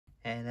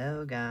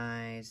Hello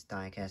guys,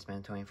 Diecast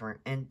Man 24,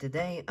 and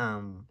today,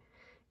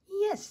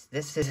 yes,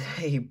 this is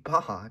a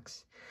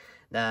box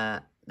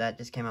that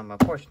just came out my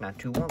porch not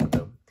too long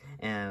ago,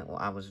 and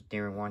I was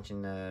there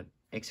watching the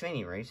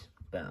Xfinity race,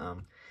 but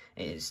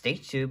it is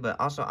stage 2, but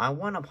also I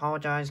want to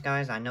apologize,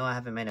 guys. I know I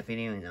haven't made a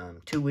video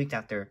in 2 weeks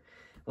after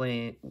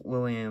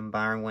William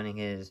Byron winning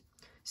his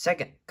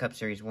second Cup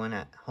Series win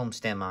at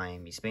Homestead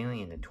Miami Speedway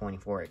in the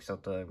 24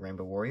 Exalta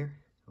Rainbow Warrior.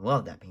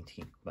 Love that paint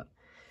scheme, but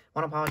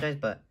want to apologize,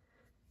 but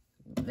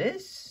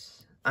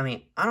this, I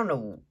don't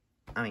know,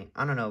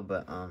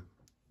 but,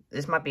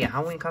 this might be a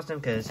Halloween costume,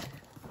 because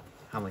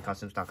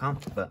HalloweenCostumes.com,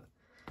 but,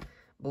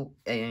 well,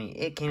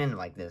 it came in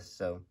like this,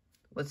 so,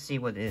 let's see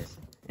what it is.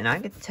 And I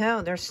could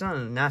tell there's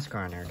some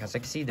NASCAR in there, because I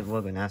can see the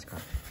logo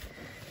NASCAR.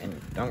 And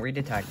don't read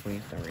the tag,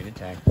 please, don't read the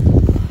tag.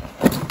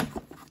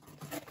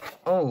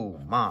 Oh,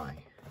 my.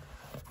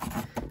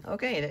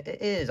 Okay,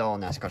 it is all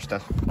NASCAR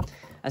stuff.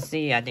 I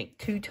see, I think,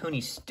 2 Tony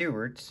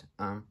Stewarts,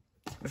 but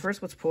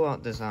first, let's pull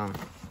out this,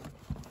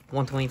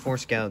 124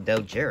 scale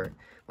Dale Jarrett.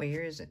 Wait,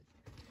 here is it?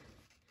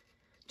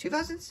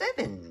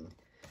 2007.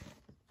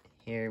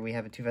 Here we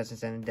have a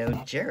 2007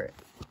 Dale Jarrett.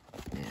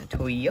 And a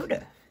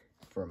Toyota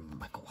from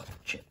Michael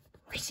Chip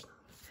Racing.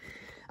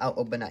 I'll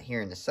open that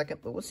here in a second,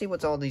 but we'll see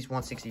what all these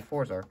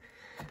 164s are.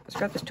 Let's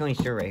grab this Tony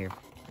Stewart right here.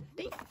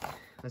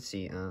 Let's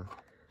see, I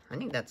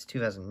think that's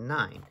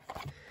 2009.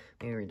 Let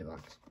me read the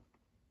box.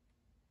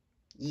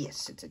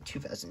 Yes, it's a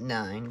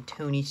 2009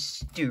 Tony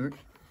Stewart.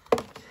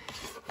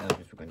 Oh,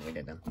 just we're gonna wait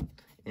it down.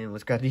 And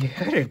let's grab the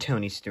other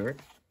Tony Stewart.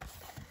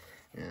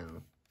 Now,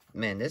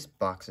 man, this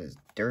box is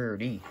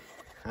dirty.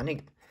 I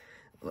think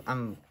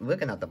I'm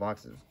looking at the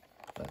boxes,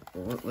 but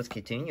let's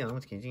continue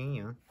on.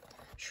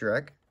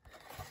 Shrek,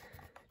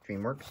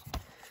 DreamWorks.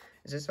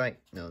 Is this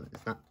like? No,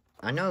 it's not.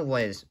 I know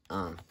what his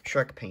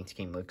Shrek paint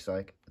scheme looks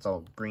like. It's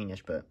all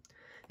greenish, but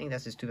I think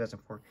that's his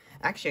 2004.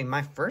 Actually,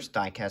 my first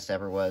diecast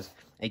ever was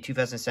a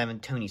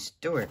 2007 Tony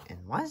Stewart. And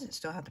why does it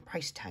still have the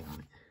price tag on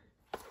it?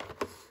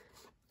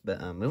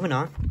 But moving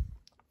on.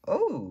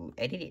 Oh,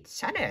 edited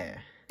Sada,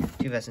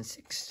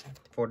 2006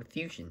 Ford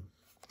Fusion.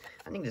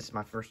 I think this is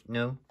my first.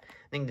 No,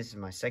 I think this is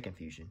my second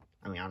Fusion.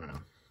 I don't know.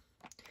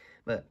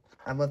 But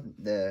I love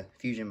the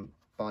Fusion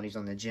bodies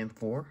on the Gen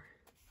 4.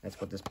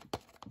 That's what this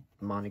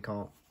Monte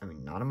call.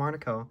 Not a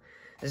Monaco.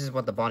 This is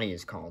what the body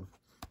is called.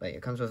 But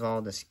it comes with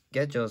all the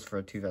schedules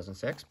for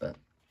 2006. But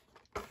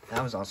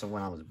that was also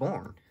when I was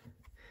born.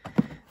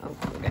 Oh,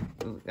 okay.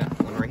 Ooh,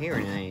 got one right here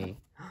in a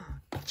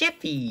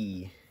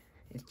Jeffy.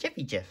 It's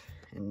Jeffy Jeff.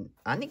 And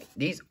I think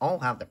these all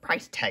have the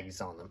price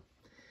tags on them.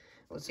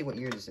 Let's see what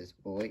year this is.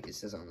 Oh, wait, it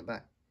says on the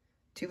back.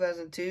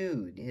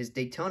 2002, his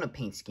Daytona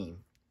paint scheme.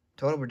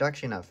 Total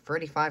production of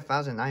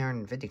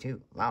 35,952.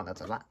 Wow,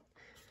 that's a lot.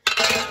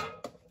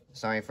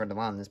 Sorry for the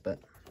loudness, but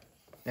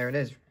there it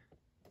is.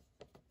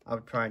 I'll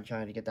probably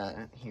try to get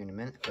that here in a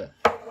minute, but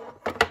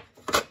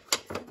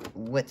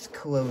let's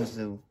close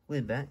the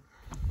lid back.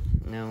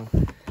 No.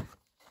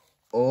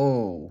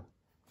 Oh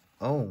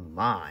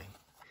my.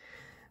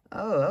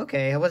 Oh,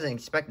 okay. I wasn't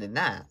expecting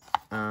that.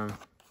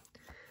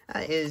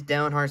 That is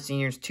Dale Earnhardt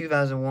Sr.'s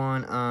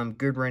 2001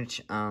 Goodrich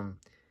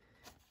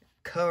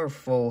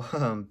colorful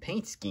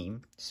paint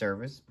scheme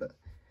service, but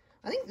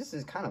I think this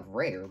is kind of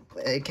rare.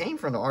 It came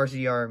from the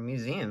RCR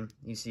Museum.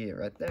 You see it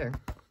right there.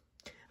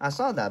 I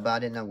saw that, but I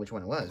didn't know which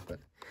one it was. But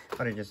I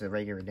thought it was just a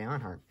regular Dale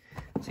Earnhardt.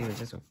 Let's see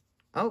what's this one.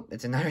 Oh,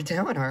 it's another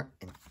Dale Earnhardt.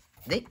 And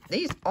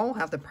these all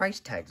have the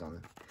price tags on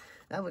them.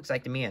 That looks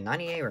like to me a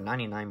 98 or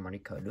 99 Monte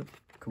Carlo.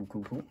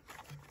 Cool.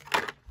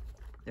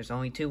 There's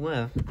only 2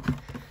 left.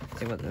 Let's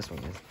see what this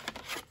one is.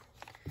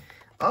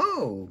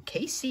 Oh,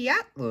 Casey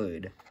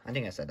Atwood. I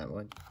think I said that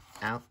word.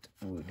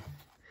 Outwood.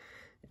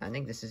 I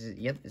think this is,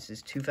 yep, this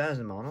is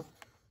 2000 model.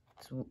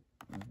 It's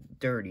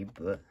dirty,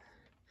 but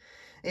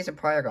these are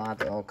probably going to have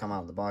to all come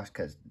out of the box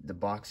because the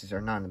boxes are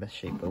not in the best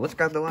shape. But let's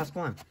grab the last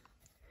one.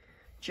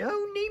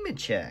 Joe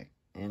Nemechek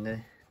in the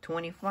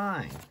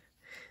 25.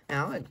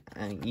 Now,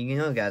 you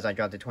know, guys, I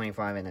dropped the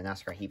 25 in the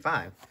NASCAR Heat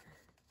 5.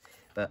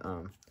 But,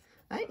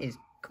 that is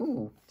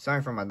cool.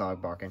 Sorry for my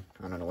dog barking.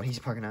 I don't know what he's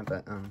barking at,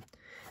 but,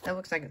 that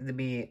looks like it to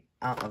be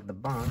out of the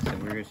box, so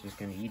we're just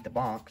going to eat the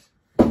box.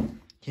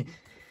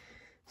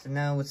 So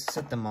now let's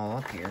set them all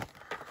up here.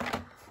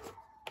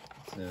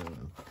 So,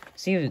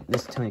 see if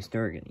this Tony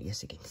Stewart again.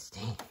 Yes, it can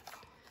stand.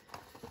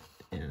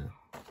 Yeah.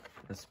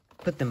 Let's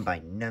put them by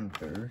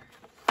number.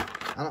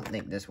 I don't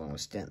think this one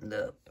was standing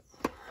up.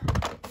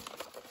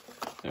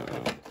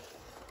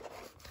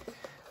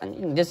 I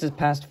think this is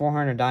past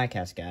 400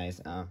 diecast,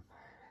 guys. I'll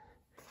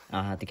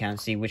have to count and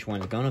see which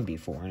one's gonna be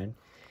 400.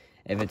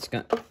 If it's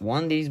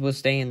one of these will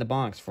stay in the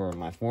box for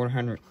my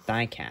 400th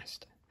diecast.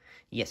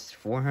 Yes,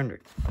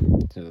 400.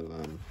 So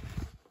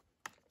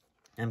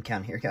I'm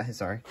counting here, guys.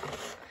 Sorry.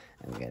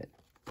 We got it.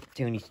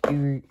 Tony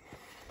Stewart.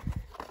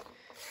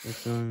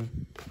 This one.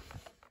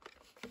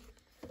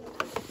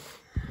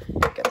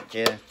 Got the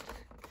Jeff.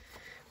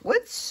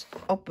 Let's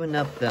open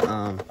up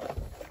the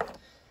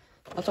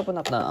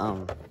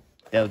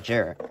Dale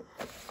Jarrett.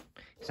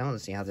 So I want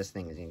to see how this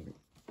thing is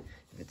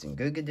if it's in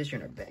good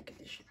condition or bad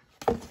condition.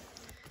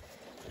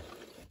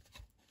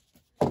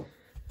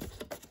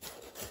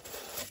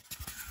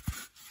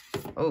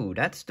 Oh,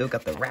 that's still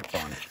got the wrap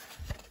on it.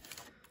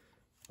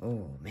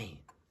 Oh, man.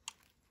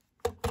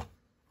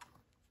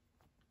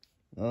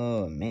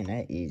 Oh, man,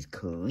 that is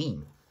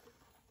clean.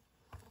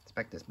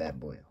 Inspect this bad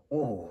boy.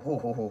 Oh,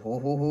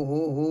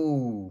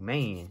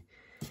 man.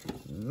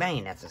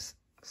 Man, that's a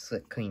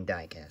slick, clean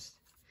diecast.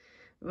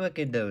 Look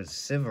at those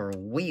silver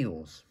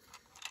wheels.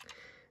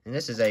 And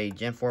this is a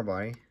Gen 4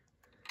 body.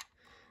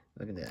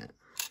 Look at that.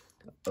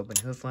 Open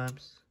hood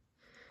flaps.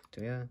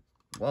 Yeah.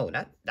 Whoa,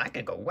 that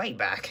could go way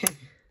back.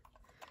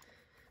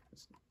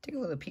 Let's take a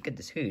little peek at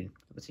this hood.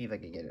 Let's see if I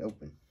can get it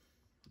open.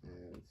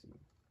 Let's see.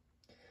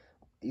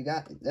 You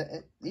got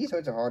these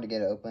hoods are hard to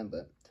get open,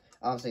 but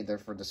obviously they're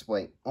for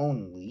display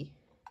only.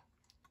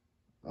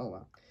 Oh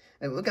wow!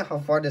 And look at how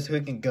far this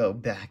hood can go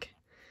back.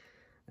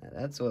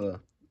 That's a little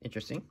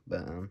interesting,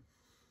 but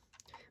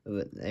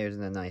there's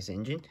a nice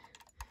engine.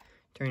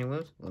 Turning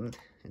wheels. Well,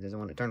 it doesn't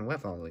want to turn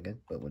left all the way good,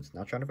 but it's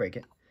not trying to break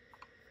it.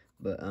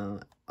 But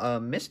a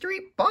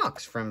mystery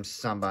box from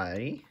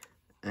somebody,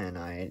 and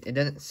it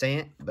doesn't say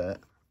it, but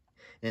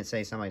it didn't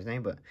say somebody's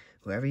name, but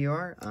whoever you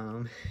are,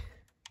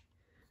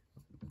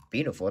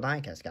 beautiful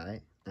diecast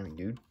guy. I mean,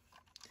 dude.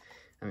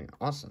 I mean,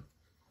 awesome.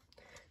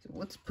 So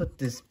let's put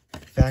this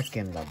back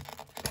in the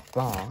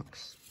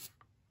box.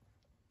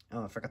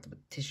 Oh, I forgot to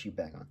put tissue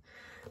back on.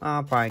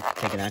 I'll probably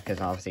take it out because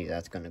obviously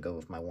that's going to go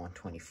with my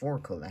 124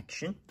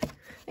 collection. I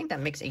think that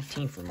makes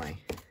 18 for my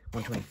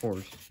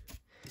 124s.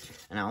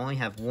 And I only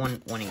have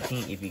one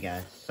 118 if you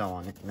guys saw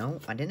on it. No,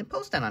 I didn't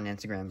post that on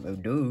Instagram. Oh,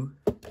 dude.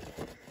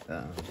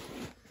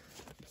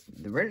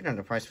 The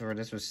original price for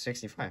this was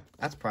 $65.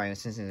 That's probably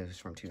since it was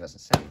from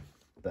 2007.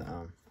 But,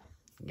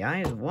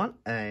 guys, what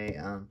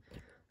a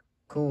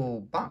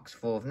cool box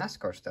full of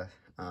NASCAR stuff.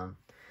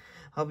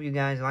 Hope you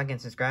guys like and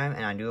subscribe.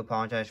 And I do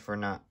apologize for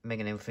not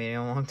making a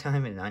video in a long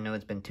time. And I know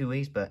it's been 2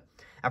 weeks, but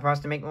I promise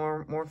to make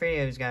more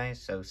videos, guys.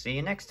 So, see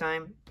you next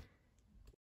time.